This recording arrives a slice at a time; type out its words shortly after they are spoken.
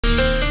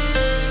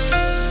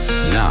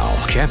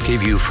Jeff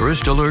gave you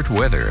First Alert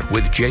Weather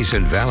with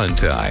Jason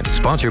Valentine,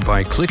 sponsored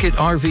by Click It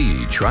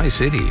RV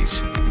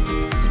Tri-Cities.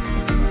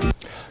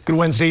 Good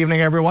Wednesday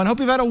evening, everyone. Hope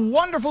you've had a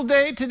wonderful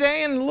day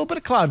today, and a little bit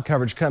of cloud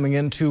coverage coming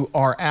into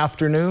our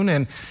afternoon.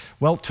 And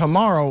well,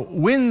 tomorrow,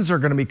 winds are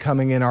going to be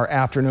coming in our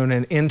afternoon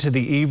and into the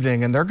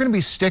evening, and they're going to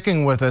be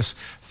sticking with us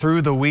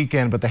through the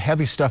weekend, but the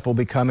heavy stuff will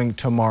be coming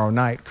tomorrow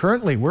night.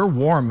 Currently, we're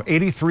warm,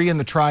 83 in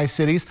the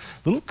Tri-Cities. A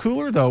little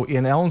cooler, though,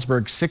 in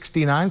Ellensburg,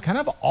 69, kind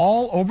of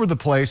all over the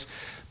place.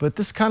 But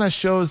this kind of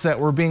shows that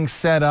we're being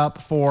set up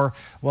for,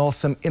 well,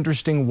 some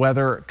interesting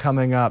weather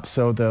coming up.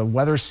 So the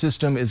weather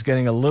system is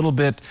getting a little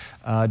bit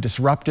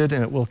disrupted,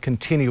 and it will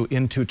continue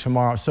into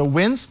tomorrow. So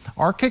winds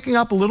are kicking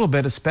up a little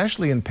bit,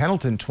 especially in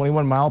Pendleton,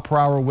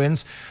 21-mile-per-hour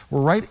winds.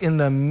 We're right in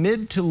the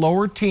mid to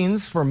lower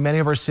teens for many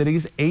of our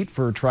cities, 8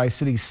 for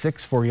Tri-City,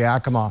 6 for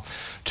Yakima.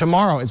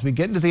 Tomorrow, as we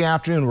get into the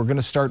afternoon, we're going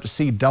to start to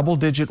see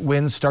double-digit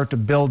winds start to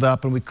build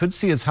up, and we could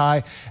see as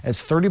high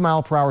as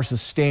 30-mile-per-hour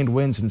sustained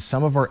winds in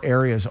some of our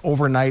areas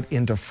overnight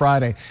into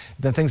Friday.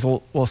 Then things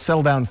will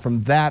settle down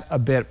from that a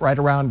bit, right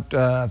around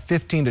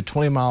 15 to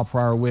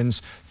 20-mile-per-hour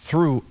winds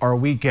through our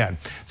weekend.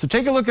 So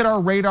take a look at our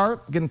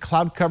radar. Getting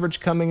cloud coverage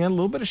coming in, a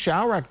little bit of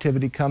shower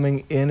activity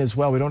coming in as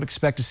well. We don't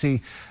expect to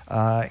see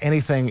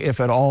anything,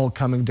 if at all,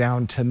 coming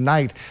down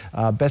tonight.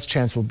 Best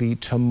chance will be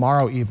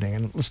tomorrow evening.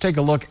 And let's take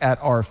a look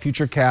at our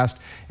futurecast.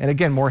 And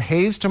again, more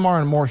haze tomorrow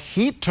and more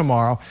heat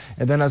tomorrow.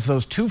 And then as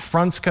those two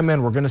fronts come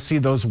in, we're going to see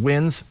those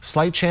winds,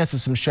 slight chance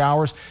of some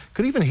showers.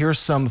 Could even hear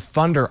some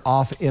thunder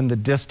off in the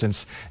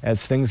distance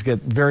as things get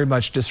very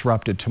much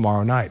disrupted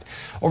tomorrow night.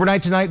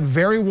 Overnight tonight,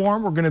 very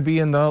warm. We're going to be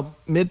in the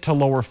mid to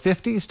lower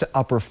 50s to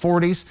upper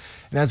 40s.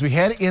 And as we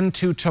head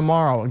into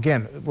tomorrow,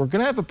 again, we're going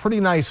to have a pretty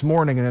nice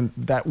morning, and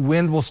then that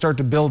wind will start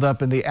to build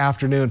up in the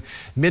afternoon.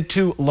 Mid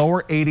to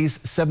lower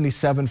 80s,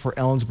 77 for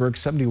Ellensburg,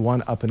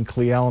 71 up in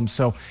Cle Elum.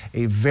 So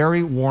a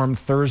very warm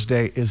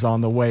Thursday is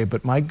on the way.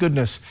 But my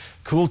goodness,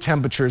 cool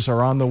temperatures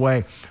are on the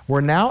way.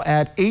 We're now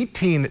at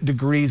 18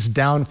 degrees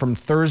down from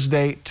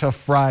Thursday to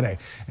Friday.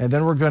 And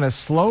then we're going to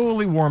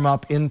slowly warm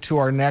up into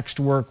our next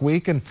work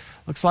week. And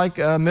looks like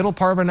middle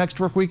part of our next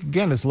work week,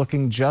 again, is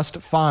looking just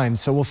fine.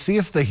 So we'll see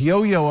if the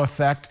yo-yo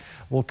effect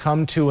will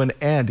come to an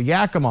end.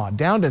 Yakima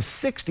down to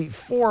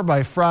 64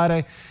 by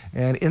Friday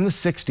and in the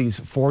 60s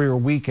for your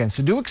weekend.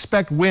 So do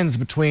expect winds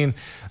between,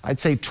 I'd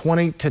say,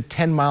 20 to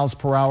 10 miles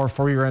per hour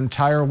for your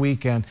entire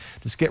weekend.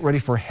 Just get ready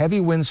for heavy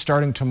winds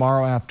starting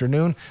tomorrow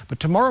afternoon, but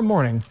tomorrow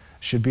morning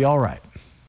should be all right.